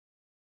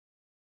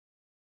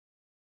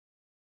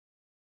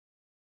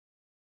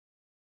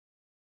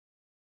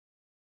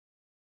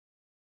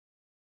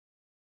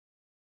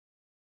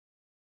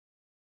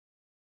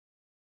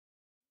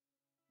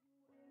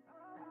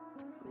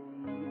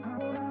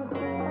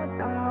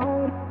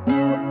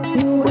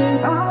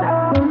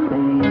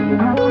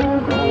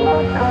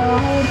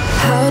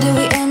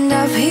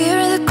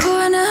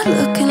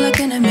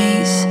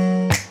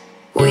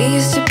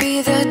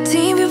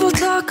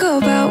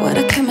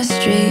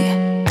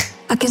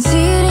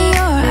see it in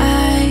your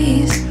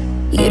eyes.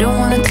 You don't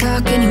wanna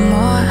talk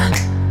anymore.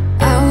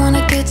 I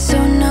wanna get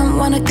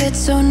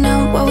so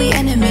numb while we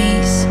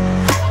enemies.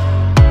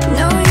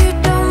 No, you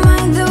don't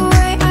mind the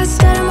way I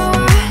stutter my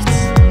words.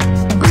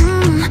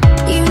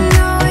 You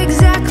know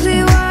exactly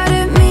what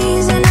it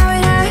means and how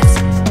it hurts.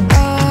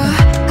 Oh,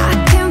 I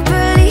can't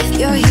believe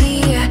you're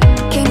here.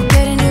 Can't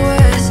get any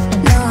worse.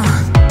 No,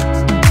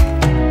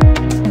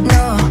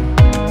 no.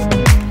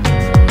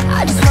 I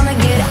just wanna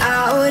get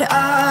out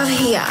of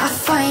here. I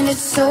find it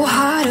so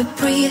hard to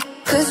breathe.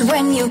 'Cause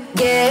when you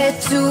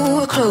get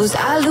too close,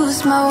 I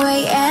lose my way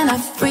and I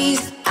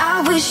freeze.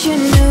 I wish you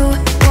knew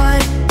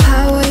what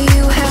power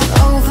you have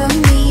over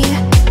me,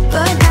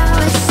 but now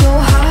it's so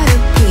hard to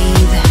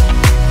breathe.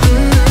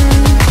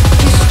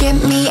 Just get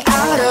me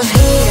out of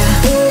here.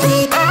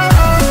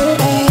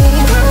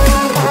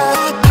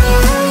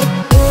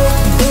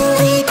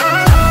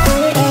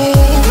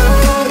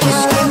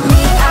 Just get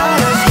me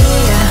out of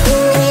here.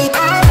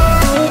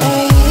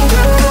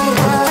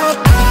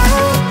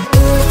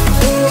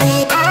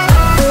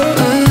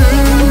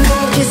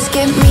 Just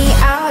get me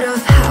out of.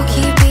 How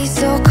can you be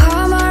so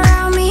calm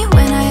around me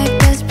when I act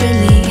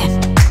desperately?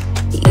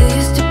 You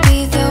used to be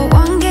the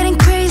one getting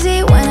crazy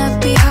when I'd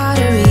be hard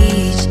to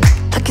reach.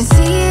 I can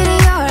see it in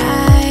your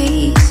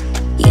eyes.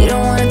 You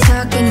don't wanna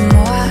talk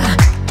anymore.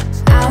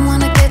 I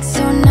wanna get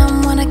so numb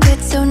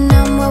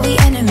while we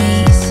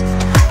enemies.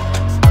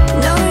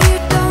 No, you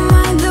don't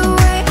mind the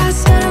way I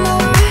stutter my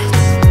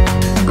words.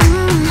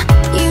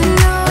 You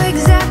know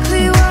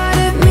exactly what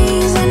it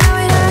means and how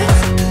it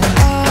hurts.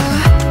 Oh,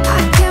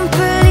 I can't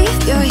believe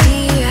you're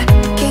here.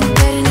 Can't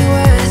get any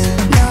worse.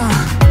 No,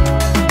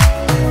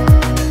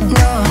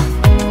 no.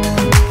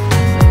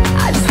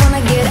 I just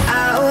wanna get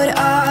out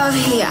of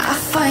here. I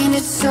find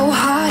it so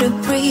hard to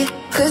breathe.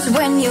 'Cause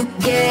when you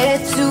get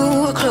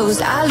too close,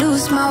 I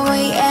lose my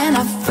way and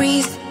I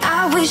freeze. I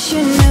wish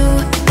you knew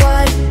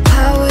what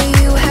power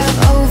you have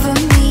over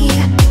me,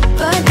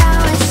 but now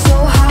it's so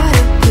hard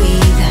to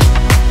breathe.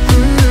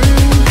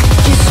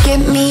 Just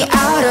get me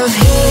out of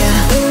here.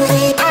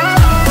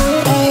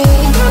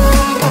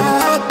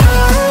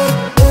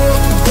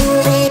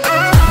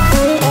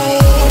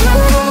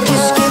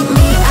 Just get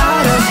me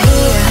out of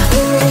here.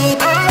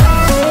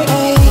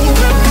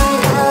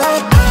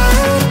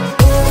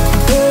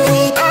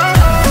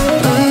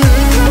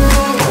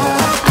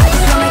 I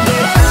just wanna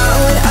get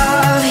out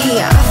of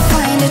here. I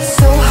find it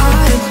so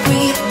hard to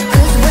breathe.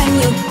 'Cause when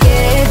you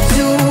get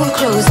too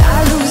close, I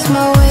lose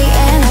my way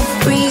and I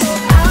freeze.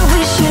 I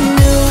wish you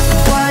knew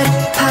what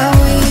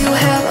power you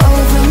have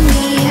over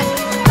me,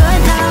 but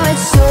now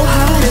it's so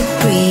hard to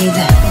breathe.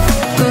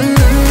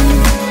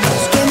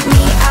 Just get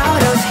me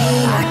out of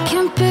here. I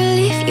can't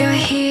believe you're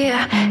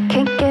here.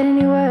 Can't get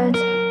any words.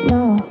 No.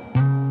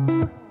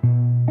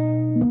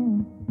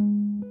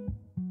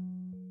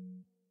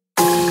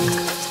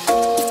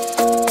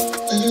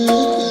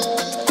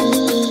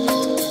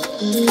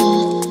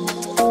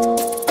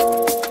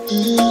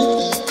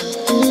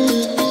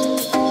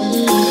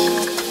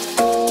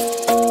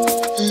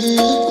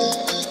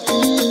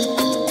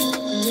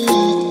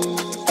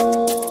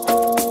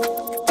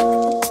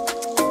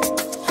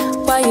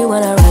 Why you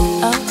wanna run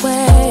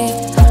away?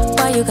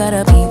 Why you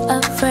gotta be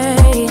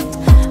afraid?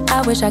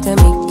 I wish I could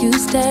make you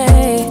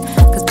stay.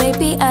 'Cause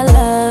baby, I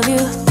love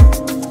you.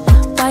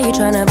 Why you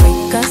tryna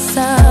break us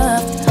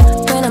up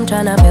when I'm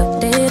tryna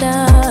build it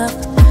up?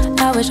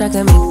 I wish I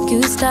could make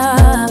you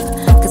stop.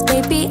 'Cause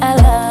baby, I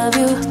love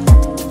you.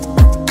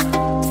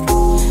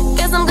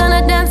 Guess I'm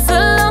gonna dance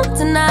alone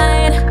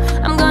tonight.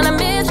 I'm gonna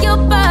miss your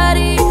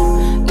body.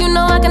 You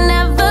know I can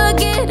never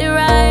get it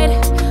right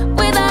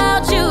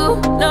without you.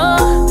 No,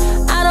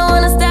 I don't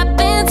wanna step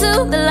into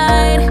the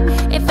light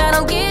if I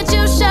don't get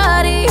you,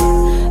 shawty.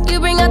 You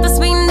bring out the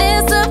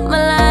sweetness of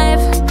my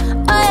life.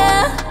 Oh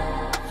yeah.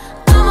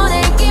 Come on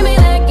and give me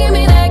that, give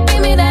me that,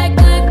 give me that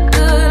good,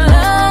 good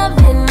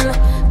loving.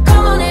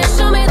 Come on and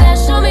show me that,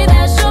 show me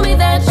that, show me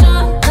that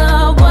you're the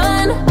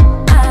one.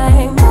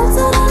 I move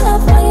to the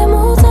left while you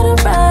move to the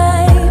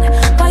right.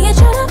 Why you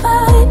tryna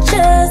fight?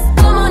 Just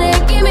come on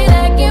and give me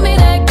that, give me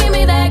that, give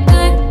me that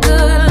good,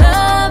 good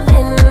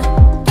loving.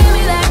 Give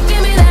me that,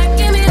 give me that,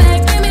 give me that,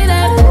 give me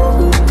that.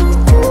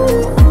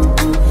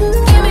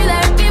 Give me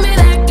that, give me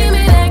that, give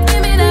me that,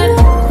 give me that.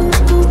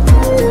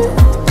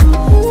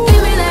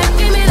 Give me that,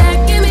 give me that,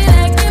 give me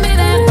that, give me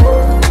that.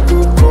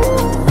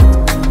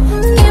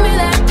 Give me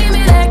that, give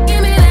me that,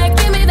 give me that,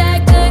 give me that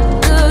good,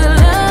 good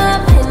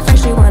loving.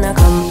 First you wanna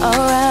come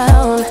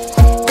around,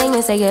 then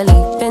you say you're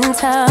leaving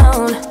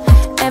town.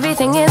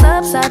 Everything is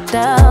upside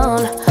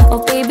down. Oh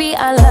baby,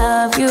 I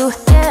love you,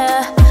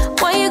 yeah.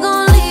 Why you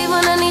gonna leave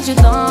when I need you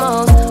the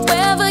most?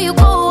 Wherever you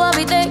go, I'll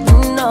be there, you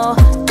know.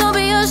 Don't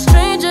be a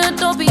stranger,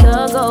 don't be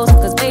a ghost.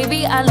 'Cause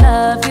baby, I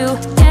love you,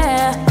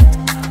 yeah.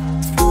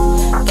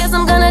 Guess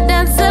I'm gonna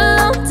dance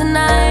alone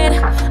tonight.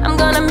 I'm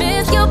gonna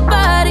miss your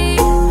body.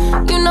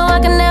 You know I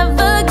can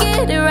never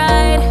get it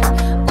right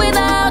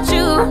without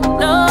you.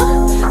 No,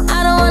 I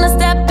don't wanna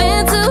step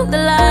into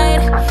the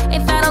light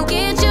if I don't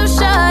get you,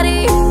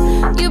 shawty.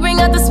 You bring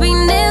out the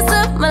sweetness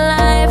of my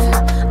life.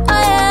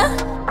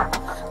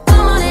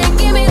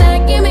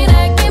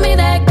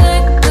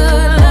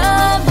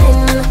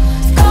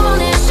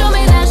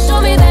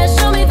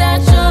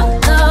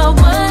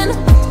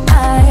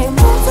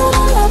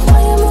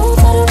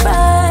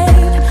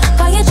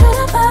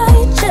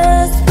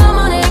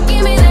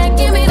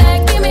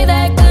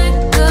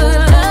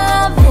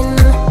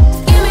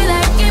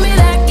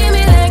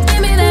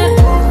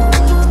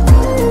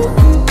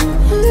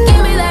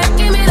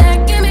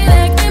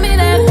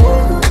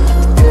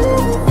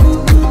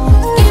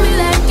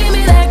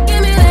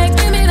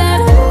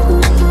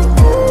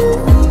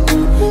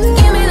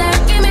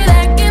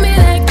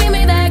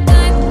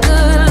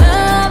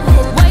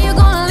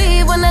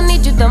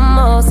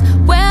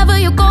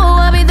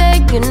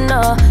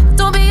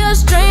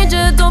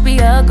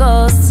 a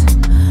ghost.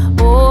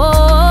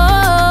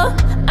 Oh,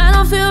 I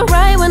don't feel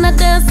right when I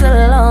dance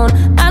alone.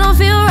 I don't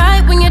feel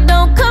right when you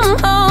don't come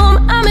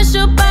home. I miss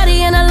your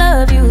body and I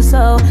love you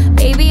so.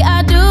 Baby,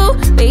 I do,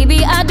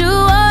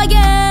 oh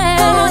yeah.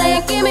 Come on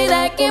and give me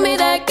that, give me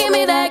that, give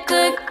me that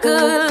good,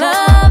 good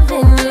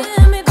loving.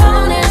 Come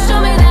on and show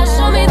me that,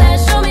 show me that,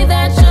 show me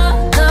that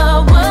you're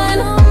the one.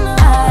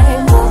 I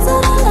move to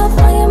the left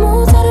while you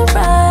move to the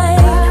right,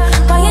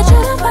 while you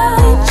try to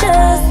fight.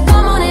 Just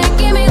come on and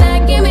give me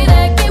that, give me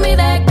that, give me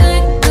that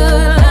good,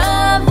 good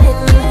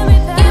loving.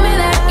 Give me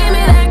that, give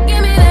me that,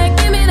 give me that,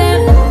 give me that.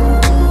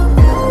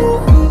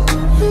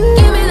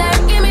 Give me that,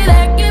 give me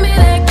that, give me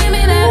that, give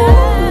me that.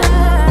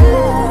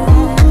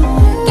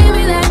 Give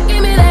me that,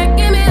 give me that,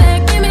 give me that,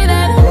 give me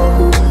that.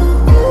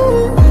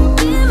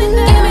 Give me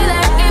that,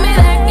 give me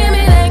that, give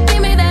me that,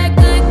 give me that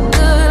good,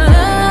 good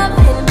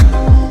loving.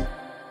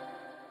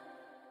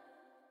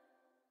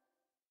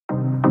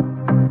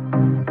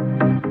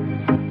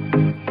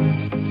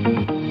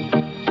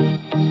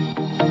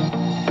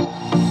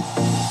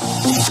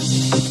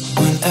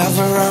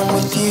 Whenever I'm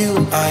with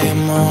you, I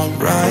am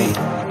alright.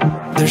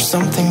 There's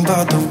something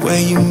about the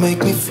way you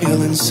make me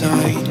feel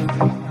inside.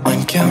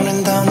 I'm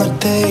counting down the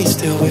days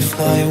till we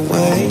fly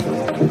away,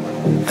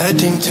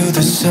 heading to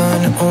the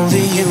sun,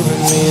 only you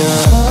and me.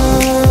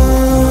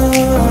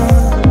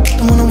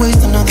 Don't wanna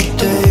waste another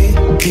day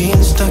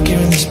being stuck here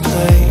in this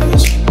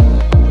place.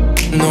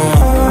 No, I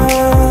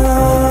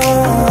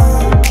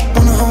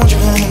wanna hold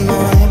your hand in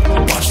mine,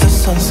 watch the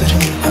sunset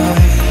in your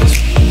eyes.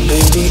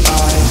 Baby, I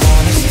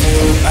want us to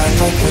act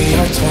like we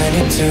are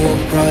 22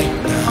 right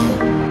now.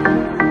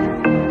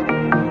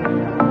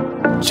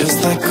 Just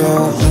let go,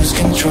 lose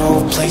control,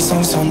 play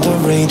songs on the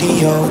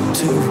radio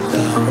too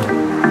loud.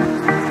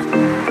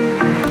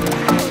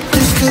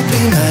 This could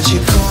be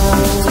magical.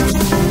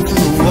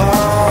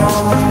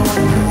 Whoa,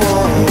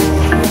 whoa.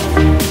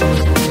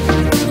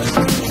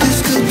 This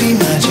could be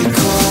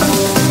magical.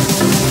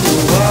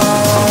 Whoa, whoa.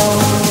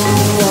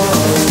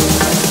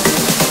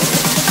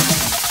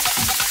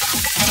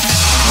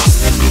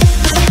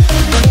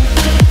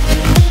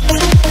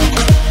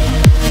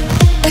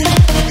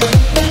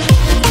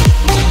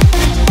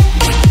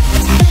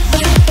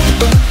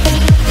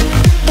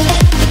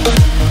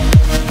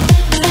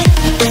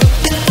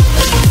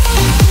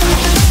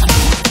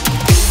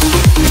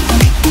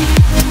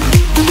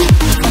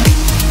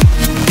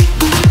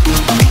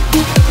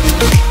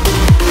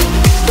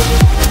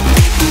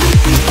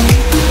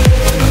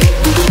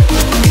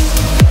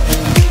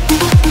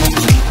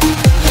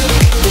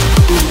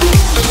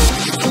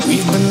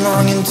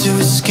 To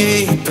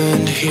escape,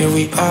 and here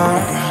we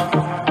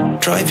are,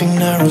 driving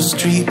narrow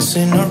streets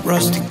in a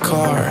rusty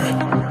car,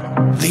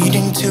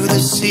 leading to the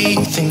sea.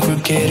 Think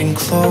we're getting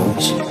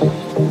close.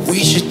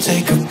 We should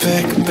take a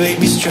pic,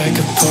 baby, strike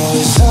a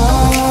pose.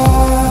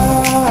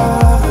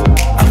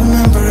 I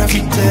remember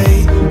every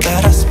day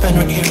that I spent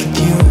right here with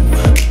you.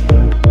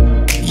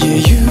 Yeah,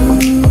 you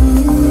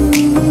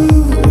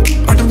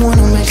are the one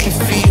who makes me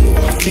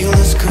feel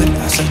as good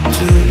as I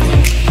do.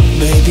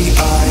 Baby, I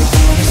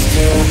want us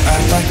to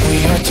act like we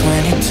are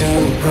 22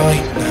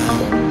 right now.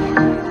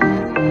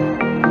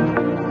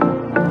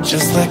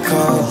 Just let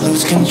go,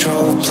 lose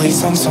control, play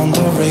songs on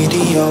the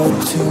radio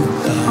too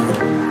loud.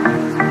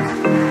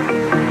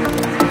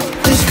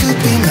 This could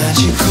be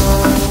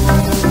magical.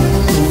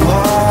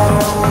 Whoa,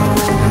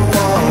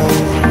 whoa.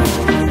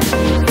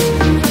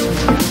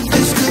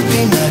 This could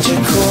be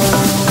magical.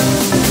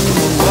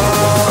 Whoa,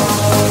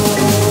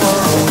 whoa.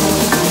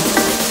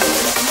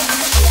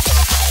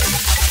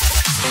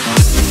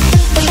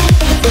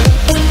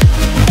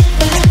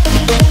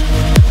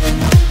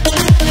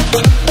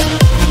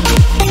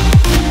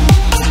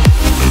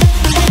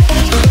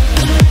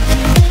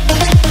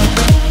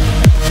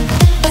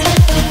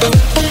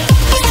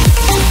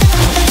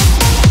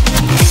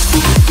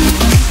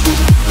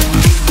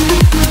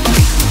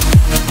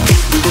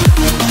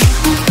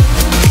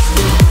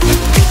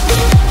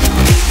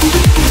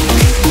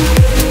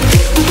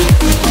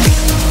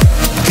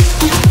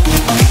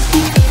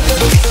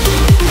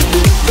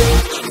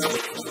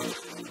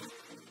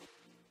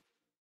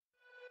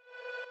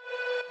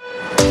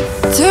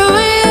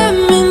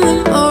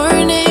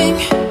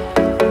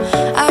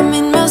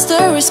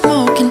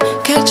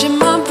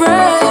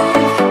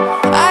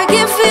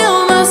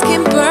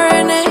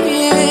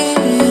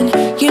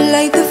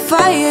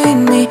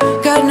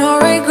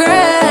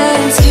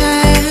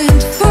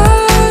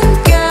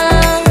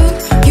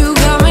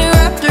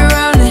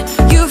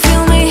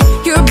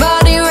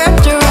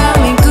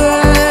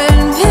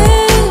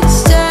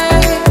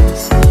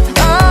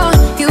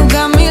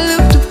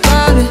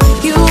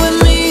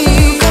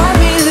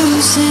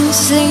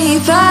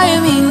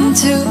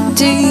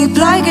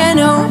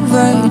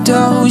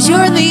 overdose.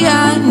 You're the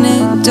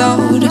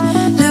antidote.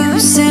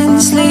 Losing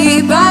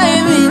sleep,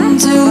 I'm in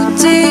too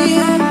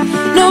deep.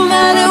 No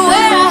matter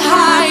where I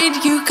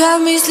hide, you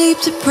got me sleep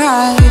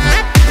deprived.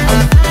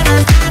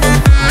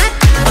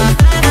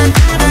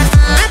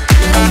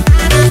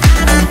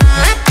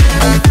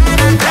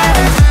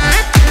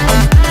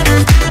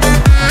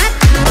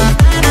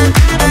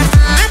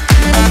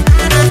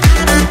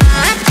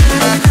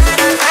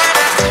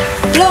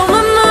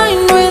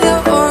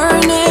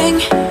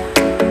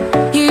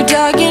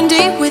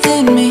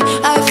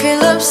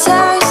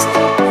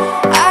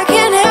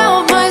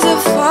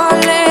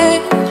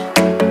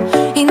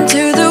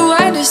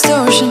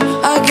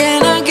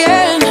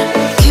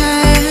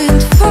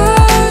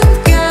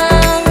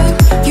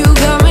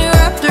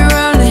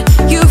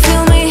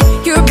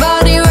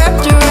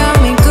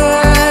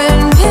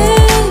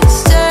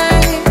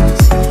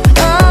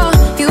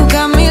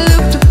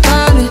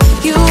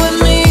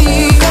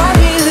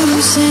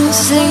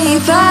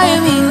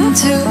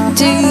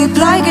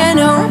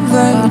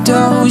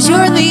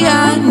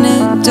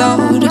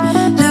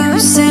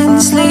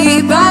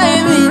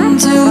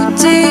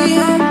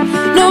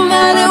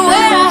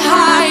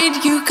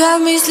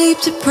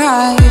 sleep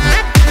deprived.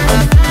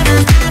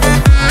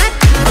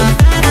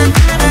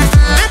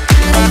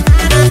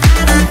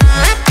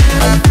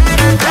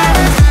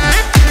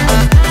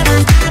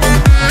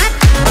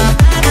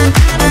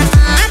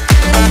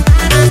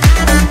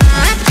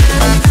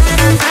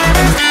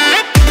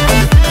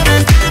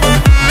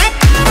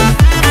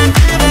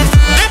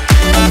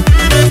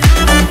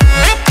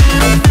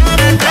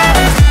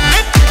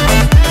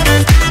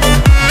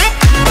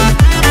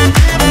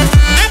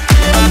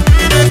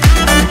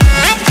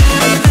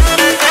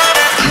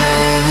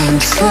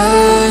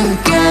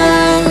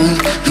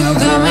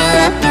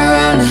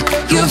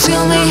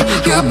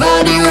 Your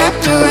body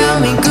wrapped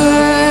around me,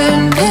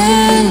 good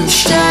and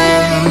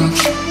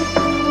strange.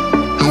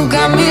 You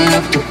got me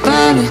looked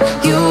upon it,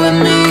 you and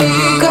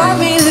me. Got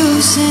me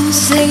losing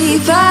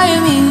sleep, I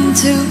am in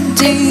too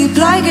deep,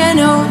 like an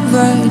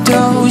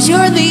overdose.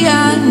 You're the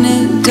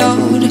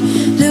antidote.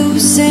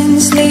 Losing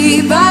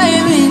sleep, I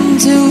am in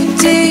too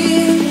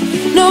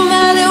deep. No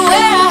matter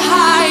where I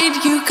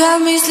hide, you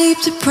got me sleep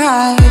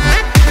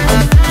deprived.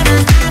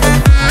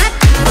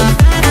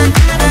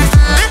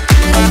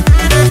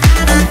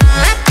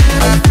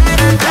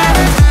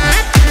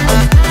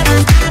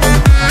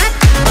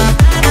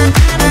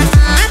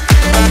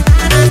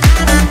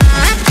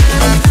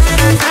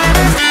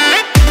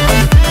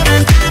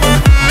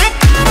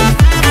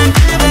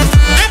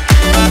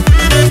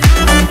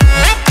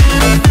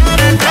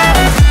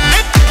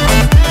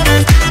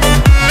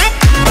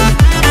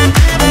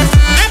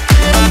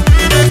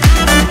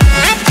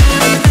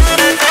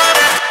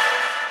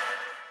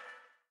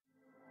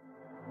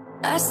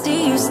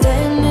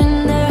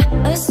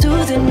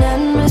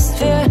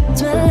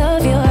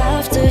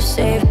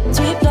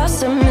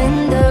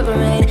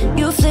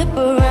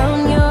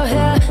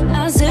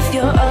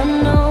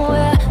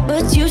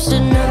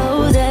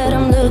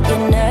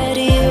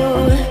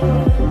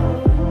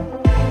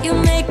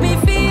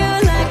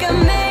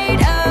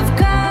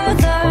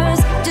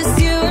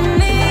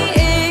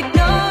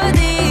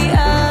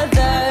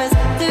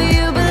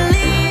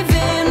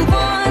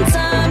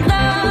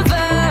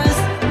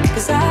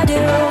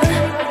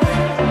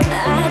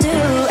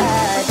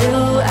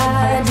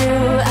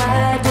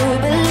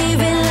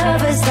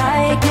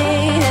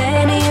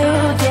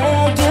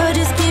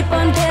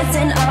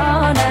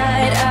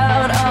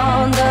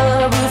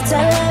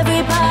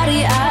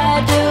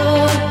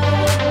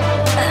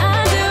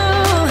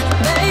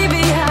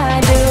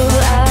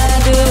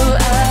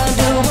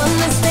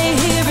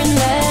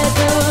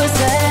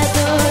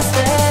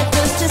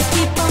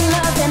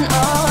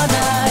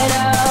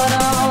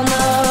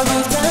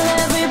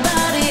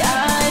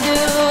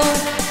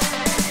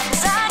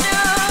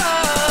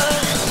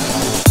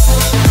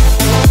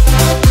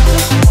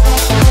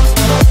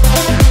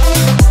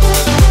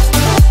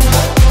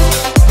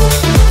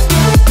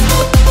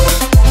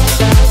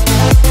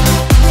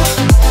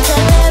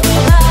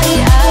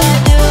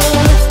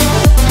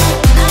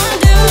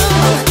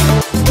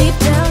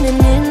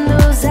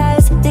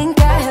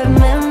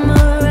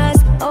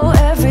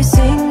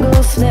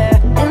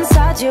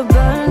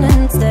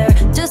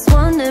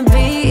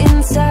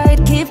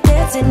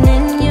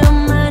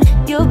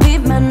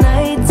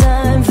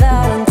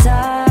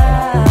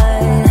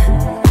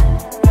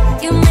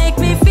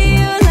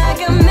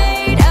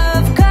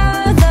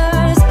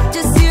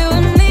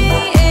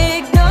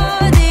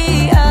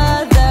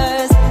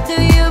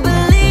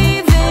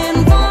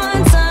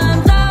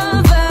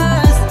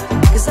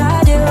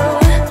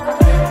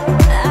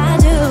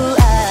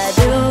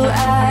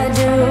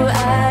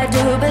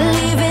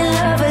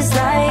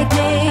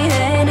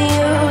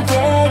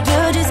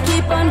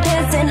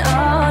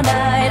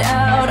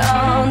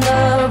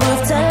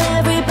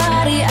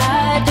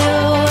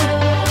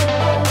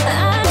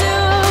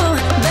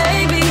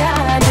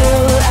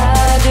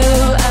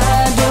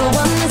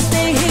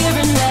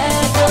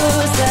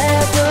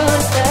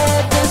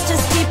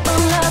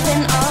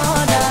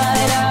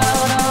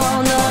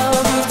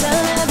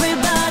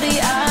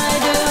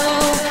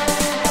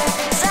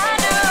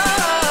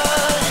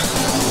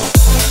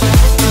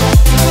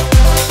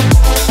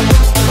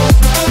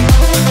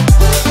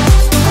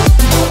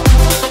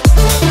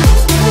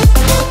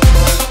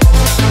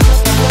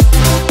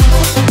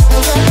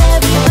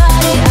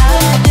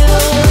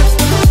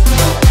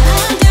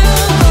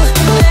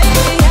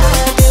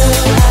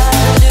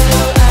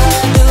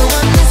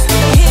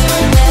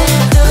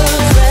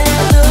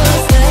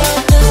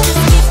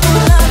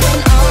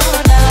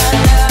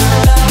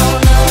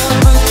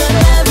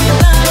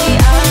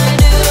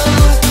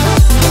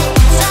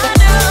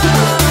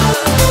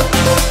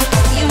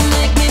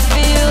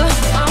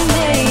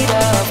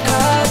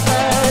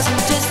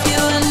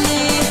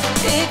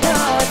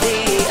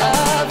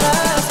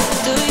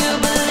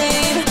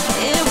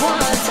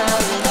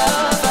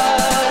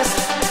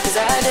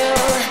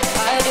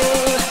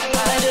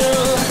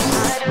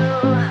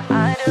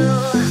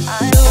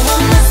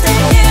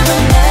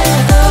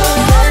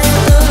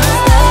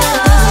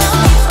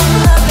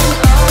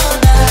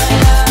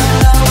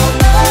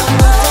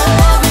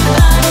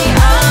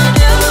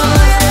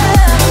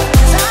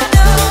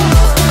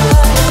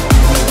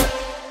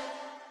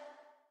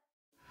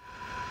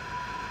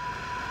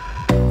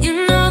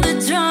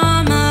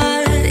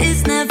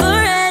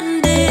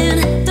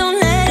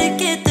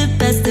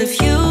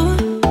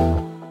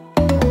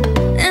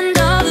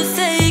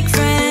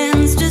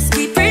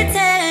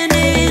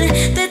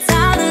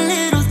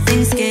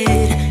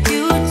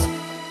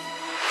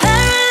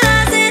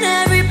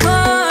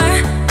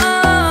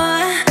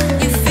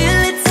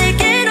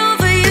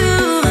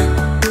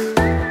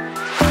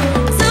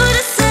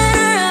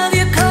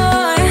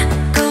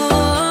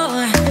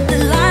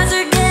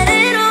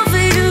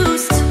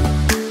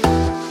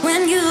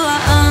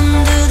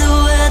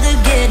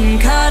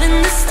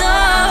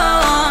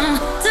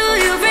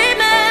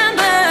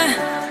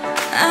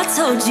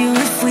 without you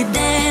if we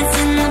dance.